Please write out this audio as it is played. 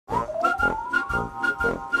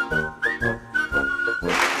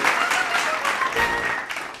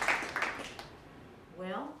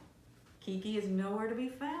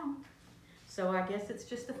So I guess it's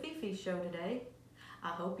just the Fifi show today. I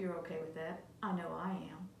hope you're okay with that. I know I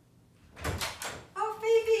am. Oh,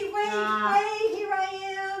 Fifi, wait, here I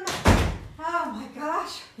am. Oh my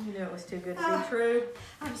gosh. You know it was too good to be true.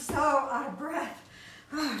 I'm so out of breath.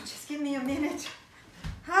 Oh, just give me a minute.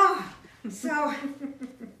 Oh, so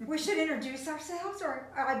we should introduce ourselves, or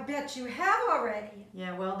I bet you have already.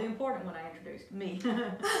 Yeah, well, the important one I introduced, me.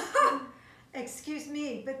 Excuse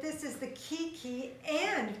me, but this is the Kiki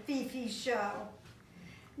and Fifi show.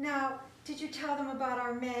 Now, did you tell them about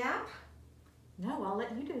our map? No, I'll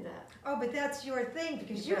let you do that. Oh, but that's your thing,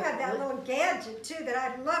 because you have that little gadget too that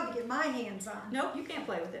I'd love to get my hands on. No, you can't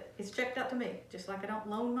play with it. It's checked out to me. Just like I don't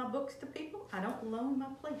loan my books to people, I don't loan my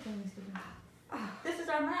playthings to them. This is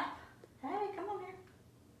our map. Hey, come on here.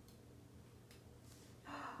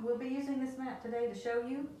 We'll be using this map today to show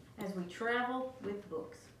you as we travel with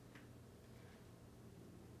books.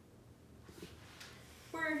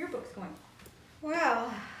 Where are your books going?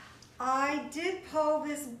 Well, I did pull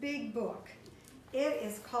this big book. It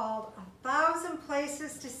is called 1,000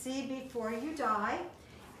 Places to See Before You Die,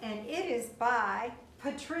 and it is by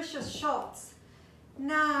Patricia Schultz.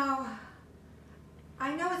 Now,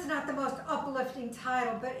 I know it's not the most uplifting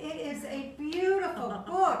title, but it is a beautiful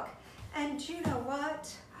book. And you know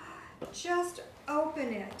what? Just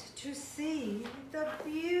open it to see the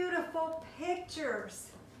beautiful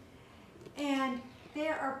pictures. And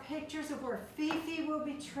there are pictures of where Fifi will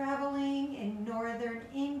be traveling in northern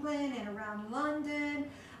England and around London.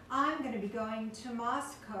 I'm going to be going to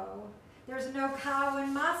Moscow. There's no cow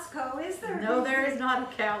in Moscow, is there? No, there is not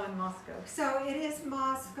a cow in Moscow. So it is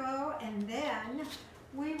Moscow, and then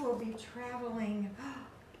we will be traveling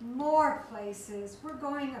more places. We're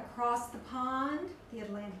going across the pond, the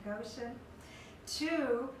Atlantic Ocean,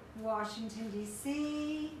 to Washington,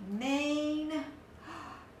 D.C., Maine,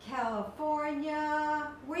 California.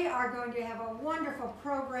 We are going to have a wonderful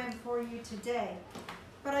program for you today.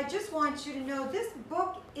 But I just want you to know this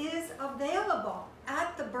book is available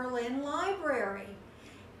at the Berlin Library.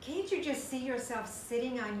 Can't you just see yourself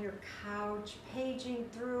sitting on your couch, paging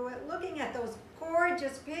through it, looking at those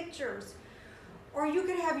gorgeous pictures? Or you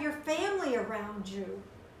could have your family around you,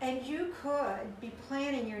 and you could be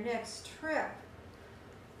planning your next trip.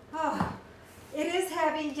 Oh, it is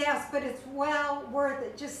heavy, yes, but it's well worth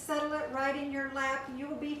it. Just settle it right in your lap, and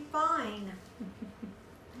you'll be fine.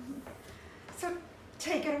 So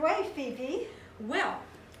take it away, Fifi. Well,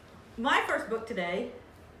 my first book today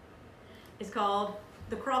is called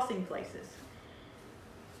The Crossing Places.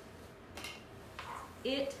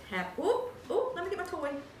 Let me get my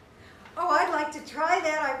toy. Oh, I'd like to try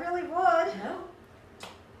that. I really would.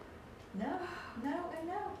 No.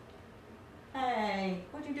 Hey,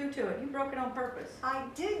 what'd you do to it? You broke it on purpose. I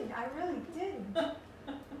didn't. I really didn't.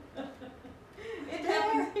 It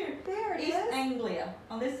happens here. There it East is. Anglia,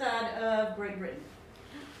 on this side of Great Britain.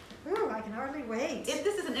 Ooh, I can hardly wait.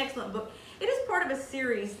 This is an excellent book. It is part of a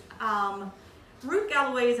series. Ruth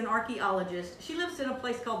Galloway is an archaeologist. She lives in a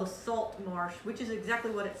place called the Salt Marsh, which is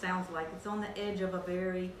exactly what it sounds like. It's on the edge of a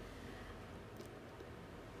very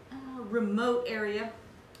remote area.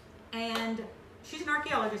 And she's an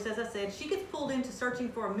archaeologist, as I said. She gets pulled into searching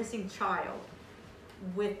for a missing child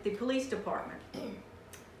with the police department.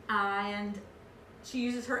 And she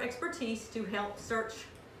uses her expertise to help search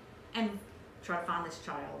and try to find this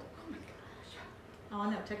child. Oh my gosh. Oh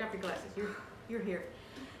no, take off your glasses. You're here.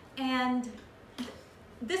 And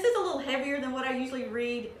this is a little heavier than what I usually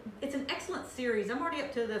read. It's an excellent series. I'm already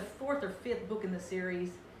up to the 4th or 5th book in the series.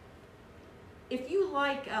 If you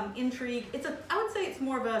like intrigue, I would say it's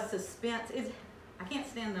more of a suspense. I can't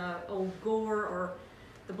stand the old gore or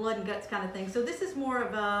the blood and guts kind of thing. So this is more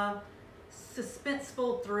of a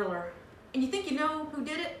suspenseful thriller. And you think you know who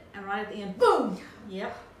did it, and right at the end, boom!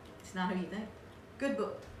 Yep, it's not who you think. Good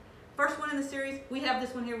book. First one in the series. We have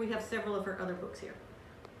this one here. We have several of her other books here.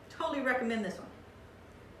 Totally recommend this one.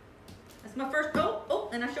 That's my first book. Oh,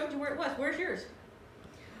 and I showed you where it was. Where's yours?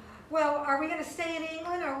 Well, are we going to stay in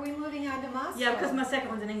England, or are we moving on to Moscow? Yeah, because my second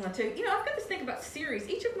one's in England too. You know, I've got this thing about series.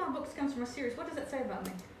 Each of my books comes from a series. What does that say about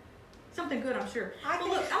me? Something good, I'm sure.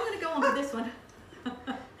 Look, I'm going to go on to this one.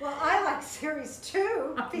 Well, I like series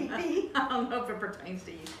too, Fifi. I don't know if it pertains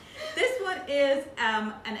to you. This one is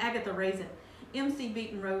an Agatha Raisin. M.C.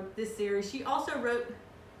 Beaton wrote this series. She also wrote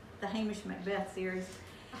the Hamish Macbeth series.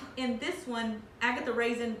 In this one, Agatha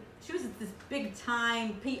Raisin, she was this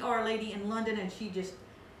big-time PR lady in London, and she just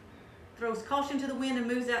throws caution to the wind and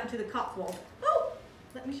moves out into the Cotswolds. Oh,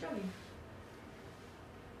 let me show you.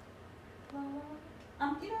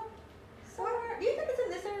 You know, somewhere. Do you think it's in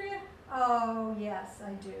this area? Oh, yes,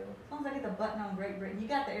 I do. As long as I get the button on Great Britain. You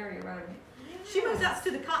got the area right. She moves out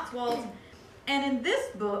to the Cotswolds, And in this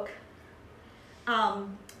book, a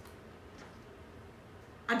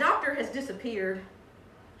doctor has disappeared.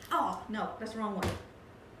 Oh, no, that's the wrong one.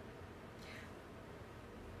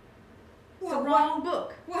 It's the wrong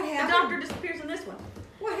book. What happened? The doctor disappears in this one.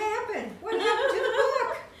 What happened? What happened to the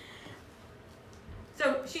book?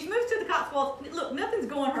 So she's moved to the Cotswolds. Look, nothing's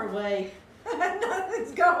going her way.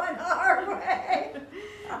 Nothing's going our way.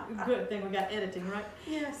 Good thing we got editing, right?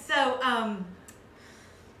 Yes. So,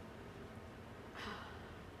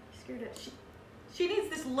 scared of she needs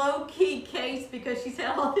this low-key case because she's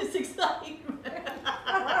had all this excitement.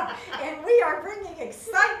 And we are bringing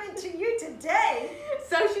excitement to you today.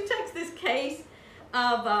 So she takes this case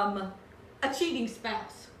of a cheating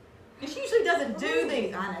spouse. And she usually doesn't do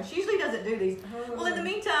these. I know, she usually doesn't do these. Well, in the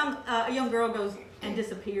meantime, a young girl goes and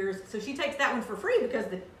disappears. So she takes that one for free because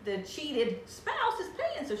the cheated spouse is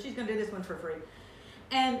paying. So she's going to do this one for free.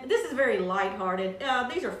 And this is very lighthearted.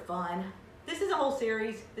 These are fun. This is a whole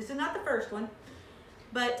series. This is not the first one.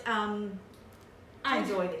 But I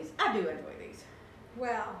enjoy these. I do enjoy these.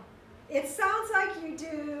 Well, it sounds like you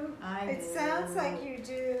do. I do. Sounds like you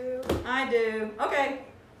do. I do. Okay.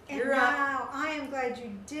 And You're up. now I am glad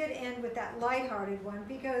you did end with that lighthearted one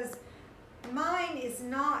because mine is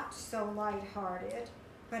not so lighthearted,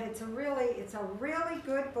 but it's a really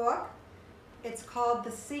good book. It's called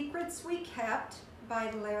The Secrets We Kept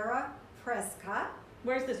by Lara Prescott.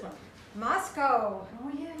 Where's this one? Moscow.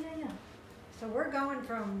 Oh, yeah. So we're going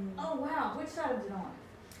from... Oh, wow. Which side is it on?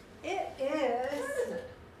 It is... Where is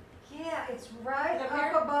it? Yeah, it's right Is it up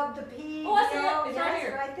here? above the P. Oh, I see it. It's right Yes,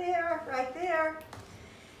 here. right there.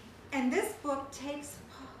 And this book takes,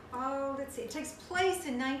 it takes place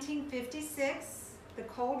in 1956. The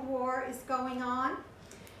Cold War is going on.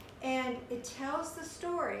 And it tells the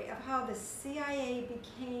story of how the CIA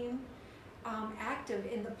became active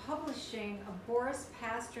in the publishing of Boris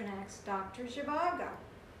Pasternak's Dr. Zhivago.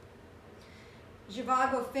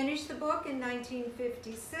 Zhivago finished the book in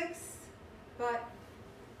 1956, but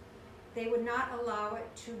they would not allow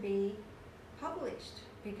it to be published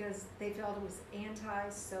because they felt it was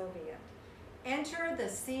anti-Soviet. Enter the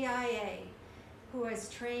CIA, who has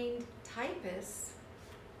trained typists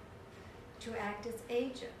to act as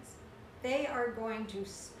agents. They are going to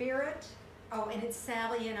spirit, and it's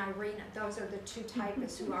Sally and Irina. Those are the two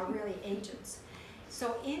typists who are really agents.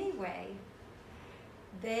 So anyway,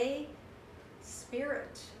 they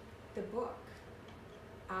spirit the book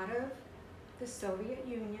out of the Soviet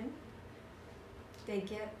Union. They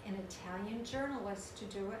get an Italian journalist to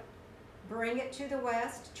do it, bring it to the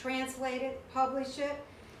West, translate it, publish it,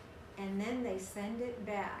 and then they send it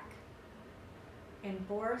back. And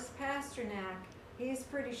Boris Pasternak, he's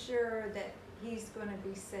pretty sure that he's going to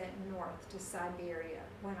be sent north to Siberia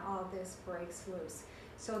when all this breaks loose.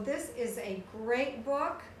 So this is a great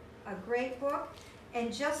book,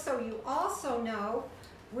 And just so you also know,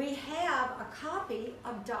 we have a copy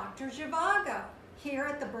of Dr. Zhivago here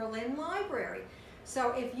at the Berlin Library.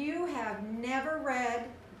 So if you have never read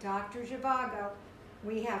Dr. Zhivago,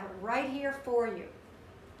 we have it right here for you.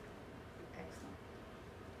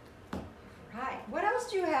 Excellent. Right. What else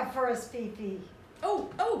do you have for us, Fifi?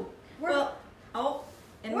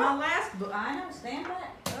 In my last book, I know, stand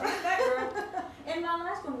back. Stand back, girl. In my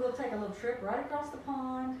last one, we'll take a little trip right across the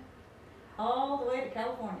pond, all the way to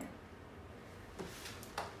California.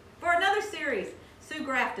 For another series, Sue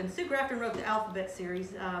Grafton. Sue Grafton wrote the alphabet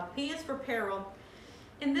series. P is for Peril.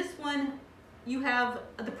 In this one, you have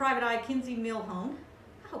the private eye Kinsey Milhone.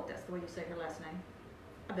 I hope that's the way you say her last name.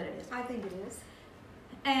 I bet it is. I think it is.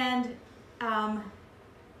 And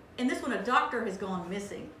in this one, a doctor has gone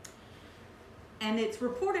missing. And it's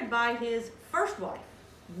reported by his first wife,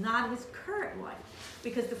 not his current wife.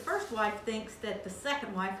 Because the first wife thinks that the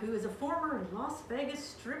second wife, who is a former Las Vegas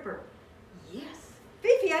stripper, yes.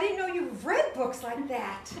 Fifi, I didn't know you read books like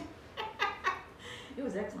that. It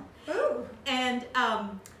was excellent. Ooh. And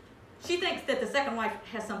she thinks that the second wife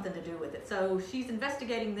has something to do with it. So she's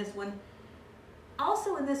investigating this one.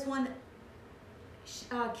 Also in this one,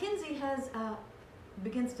 Kinsey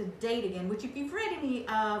begins to date again, which if you've read any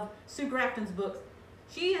of Sue Grafton's books,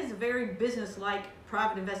 she is a very business-like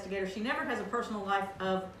private investigator. She never has a personal life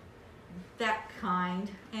of that kind.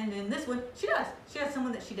 And in this one, she does. She has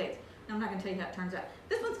someone that she dates. I'm not going to tell you how it turns out.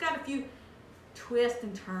 This one's got a few twists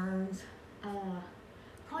and turns.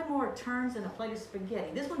 Probably more turns than a plate of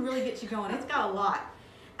spaghetti. This one really gets you going. It's got a lot.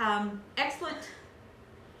 Excellent.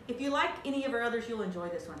 If you like any of her others, you'll enjoy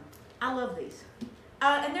this one. I love these.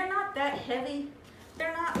 And they're not that heavy.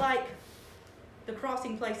 They're not like the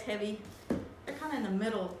Crossing Place heavy. They're kind of in the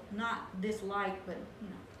middle, not this light, but you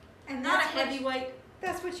know, And not a that's what heavyweight.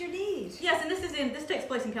 That's what you need. Yes, and this takes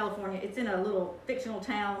place in California. It's in a little fictional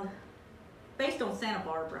town based on Santa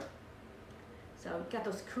Barbara. So got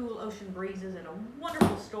those cool ocean breezes and a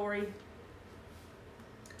wonderful story.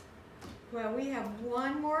 Well, we have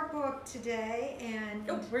one more book today, and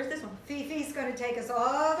Oh, where's this one? Fifi's going to take us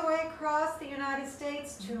all the way across the United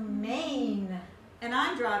States to Maine. And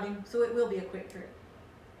I'm driving, so it will be a quick trip.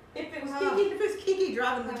 If it was Kiki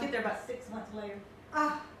driving, we'd get there about 6 months later.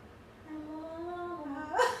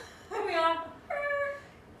 Here we are.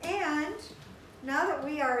 And now that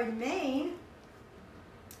we are in Maine,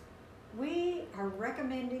 we are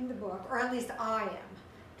recommending the book, or at least I am,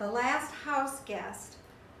 The Last House Guest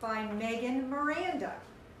by Megan Miranda.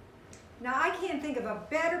 Now, I can't think of a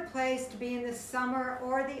better place to be in the summer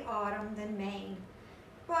or the autumn than Maine.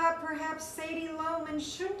 But perhaps Sadie Lohman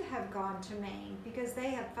shouldn't have gone to Maine because they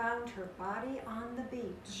have found her body on the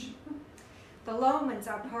beach. The Lohmans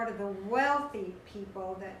are part of the wealthy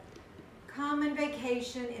people that come and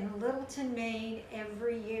vacation in Littleton, Maine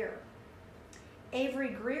every year. Avery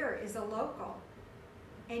Greer is a local.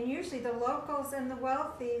 And usually the locals and the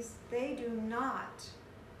wealthies, they do not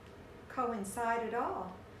coincide at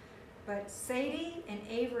all. But Sadie and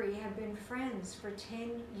Avery have been friends for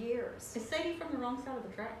 10 years. Is Sadie from the wrong side of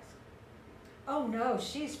the tracks? Oh no,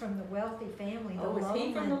 she's from the wealthy family, the Is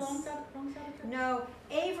he from the Lohmans. wrong side of the tracks? No,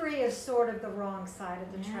 Avery is sort of the wrong side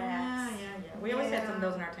of the tracks. Yeah. We always had some of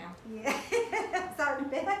those in our town. Yeah, sorry,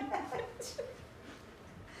 bet.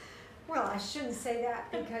 Well, I shouldn't say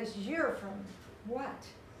that because you're from what?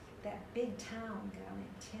 That big town down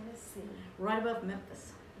in Tennessee. Right above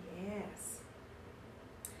Memphis. Yes.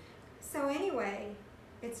 So anyway,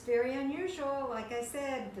 it's very unusual. Like I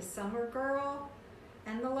said, the summer girl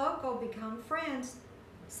and the local become friends.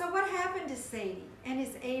 So what happened to Sadie? And is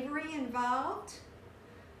Avery involved?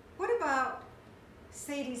 What about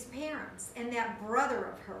Sadie's parents and that brother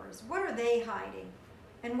of hers? What are they hiding?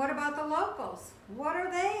 And what about the locals? What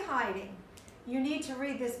are they hiding? You need to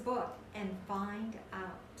read this book and find out.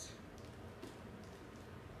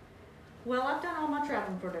 Well, I've done all my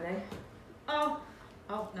traveling for today.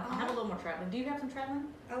 Oh no, I have a little more traveling. Do you have some traveling?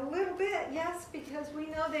 A little bit, yes, because we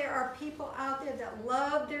know there are people out there that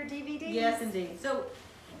love their DVDs. Yes, indeed. So,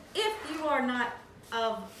 if you are not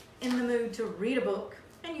in the mood to read a book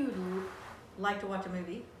and you would like to watch a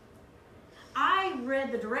movie, I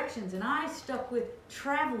read the directions and I stuck with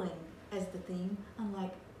traveling as the theme,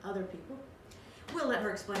 unlike other people. We'll let her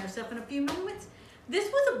explain herself in a few moments.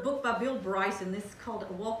 This was a book by Bill Bryson. This is called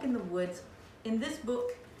A Walk in the Woods. In this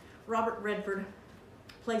book, Robert Redford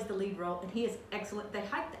plays the lead role, and he is excellent. They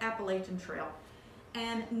hike the Appalachian Trail,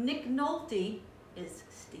 and Nick Nolte is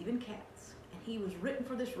Stephen Katz, and he was written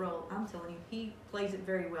for this role. I'm telling you, he plays it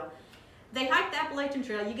very well. They hike the Appalachian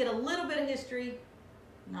Trail. You get a little bit of history,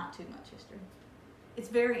 not too much history. It's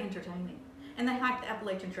very entertaining, and they hike the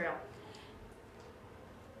Appalachian Trail.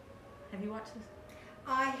 Have you watched this?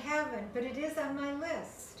 I haven't, but it is on my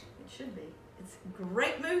list. It should be. It's a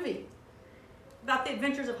great movie about the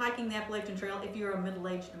adventures of hiking the Appalachian Trail if you're a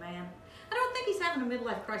middle-aged man. I don't think he's having a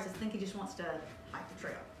midlife crisis. I think he just wants to hike the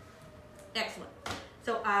trail. Excellent.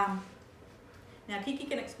 So now Kiki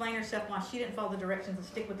can explain herself why she didn't follow the directions and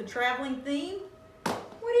stick with the traveling theme.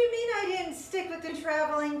 What do you mean I didn't stick with the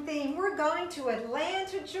traveling theme? We're going to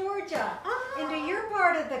Atlanta, Georgia, into your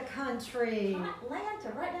part of the country. Atlanta,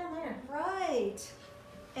 right down there. Right.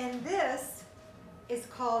 And this is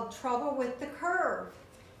called Trouble with the Curve.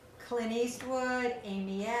 Clint Eastwood,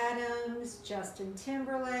 Amy Adams, Justin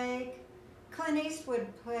Timberlake. Clint Eastwood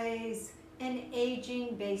plays an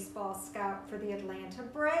aging baseball scout for the Atlanta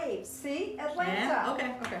Braves. See? Atlanta.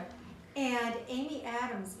 Yeah, okay. And Amy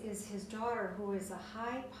Adams is his daughter, who is a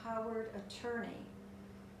high-powered attorney.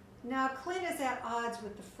 Now, Clint is at odds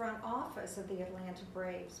with the front office of the Atlanta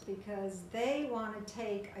Braves because they want to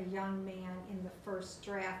take a young man in the first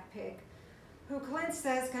draft pick who Clint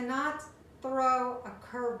says cannot throw a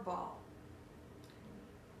curveball.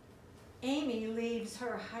 Amy leaves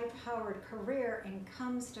her high-powered career and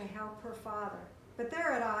comes to help her father. But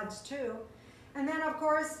they're at odds too. And then, of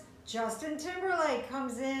course, Justin Timberlake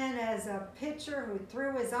comes in as a pitcher who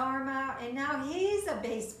threw his arm out, and now he's a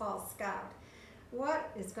baseball scout.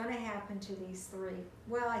 What is going to happen to these three?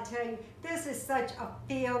 Well, I tell you, this is such a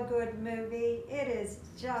feel-good movie. It is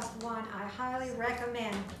just one I highly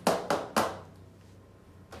recommend.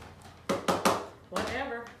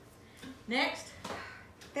 Whatever. Next.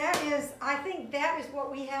 I think that is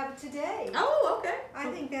what we have today. Oh, okay. I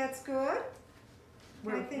think that's good.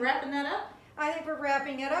 We're wrapping that up? I think we're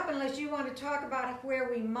wrapping it up unless you want to talk about where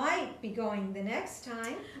we might be going the next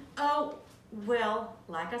time. Oh, Well,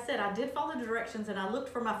 like I said, I did follow the directions and I looked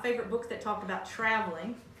for my favorite books that talked about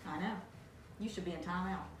traveling. I know, you should be in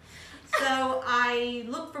timeout. So I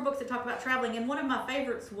looked for books that talk about traveling, and one of my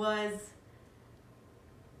favorites was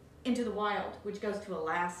Into the Wild, which goes to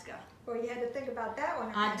Alaska. Well, you had to think about that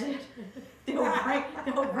one. I did. The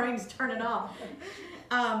old brain's turning off.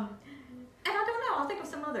 And I don't know, I'll think of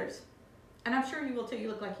some others. And I'm sure you will too. You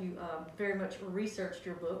look like you very much researched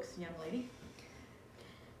your books, young lady.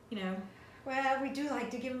 You know. Well, we do like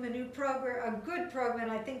to give them a new program, a good program.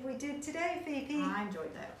 I think we did today, Fifi. I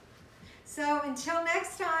enjoyed that. So until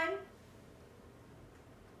next time,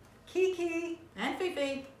 Kiki and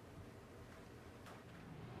Fifi.